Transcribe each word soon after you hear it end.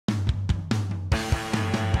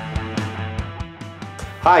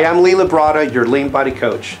Hi, I'm Labrada, your lean body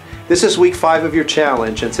coach. This is week 5 of your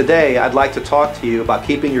challenge, and today I'd like to talk to you about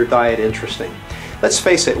keeping your diet interesting. Let's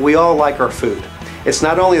face it, we all like our food. It's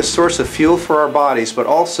not only a source of fuel for our bodies, but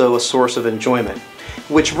also a source of enjoyment.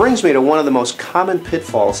 Which brings me to one of the most common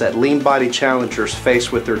pitfalls that lean body challengers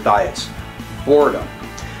face with their diets: boredom.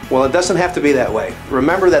 Well, it doesn't have to be that way.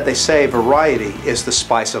 Remember that they say variety is the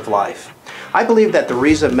spice of life. I believe that the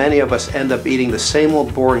reason many of us end up eating the same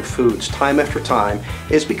old boring foods time after time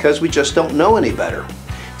is because we just don't know any better.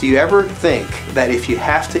 Do you ever think that if you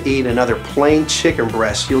have to eat another plain chicken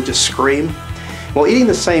breast, you'll just scream? Well, eating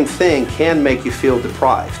the same thing can make you feel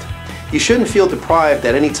deprived. You shouldn't feel deprived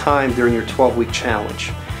at any time during your 12-week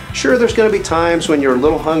challenge. Sure, there's going to be times when you're a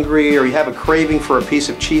little hungry or you have a craving for a piece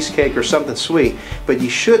of cheesecake or something sweet, but you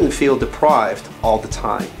shouldn't feel deprived all the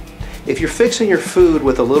time. If you're fixing your food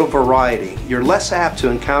with a little variety, you're less apt to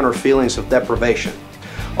encounter feelings of deprivation.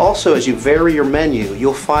 Also, as you vary your menu,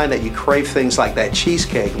 you'll find that you crave things like that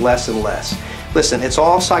cheesecake less and less. Listen, it's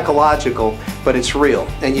all psychological, but it's real,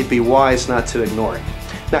 and you'd be wise not to ignore it.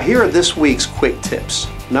 Now, here are this week's quick tips.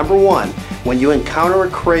 Number 1, when you encounter a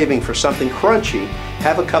craving for something crunchy,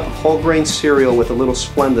 have a cup of whole grain cereal with a little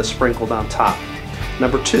Splenda sprinkled on top.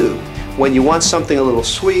 Number 2, when you want something a little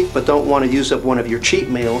sweet but don't want to use up one of your cheat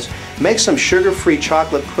meals, make some sugar-free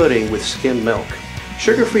chocolate pudding with skimmed milk.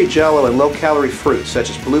 Sugar-free Jell-O and low-calorie fruits such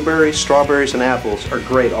as blueberries, strawberries, and apples are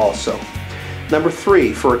great also. Number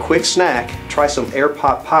 3, for a quick snack, try some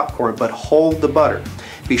air-popped popcorn, but hold the butter.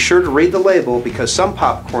 Be sure to read the label because some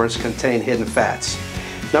popcorns contain hidden fats.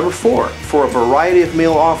 Number 4, for a variety of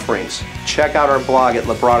meal offerings, check out our blog at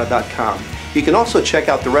Labrada.com. You can also check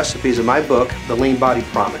out the recipes in my book, The Lean Body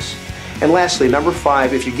Promise. And lastly, number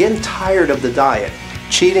 5, if you're getting tired of the diet,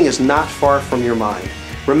 cheating is not far from your mind.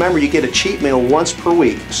 Remember, you get a cheat meal once per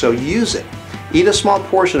week, so use it. Eat a small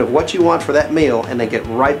portion of what you want for that meal and then get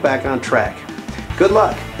right back on track. Good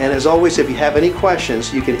luck, and as always, if you have any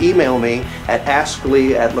questions, you can email me at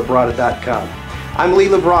asklee@labrada.com. I'm Lee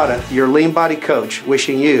Labrada, your lean body coach,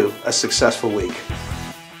 wishing you a successful week.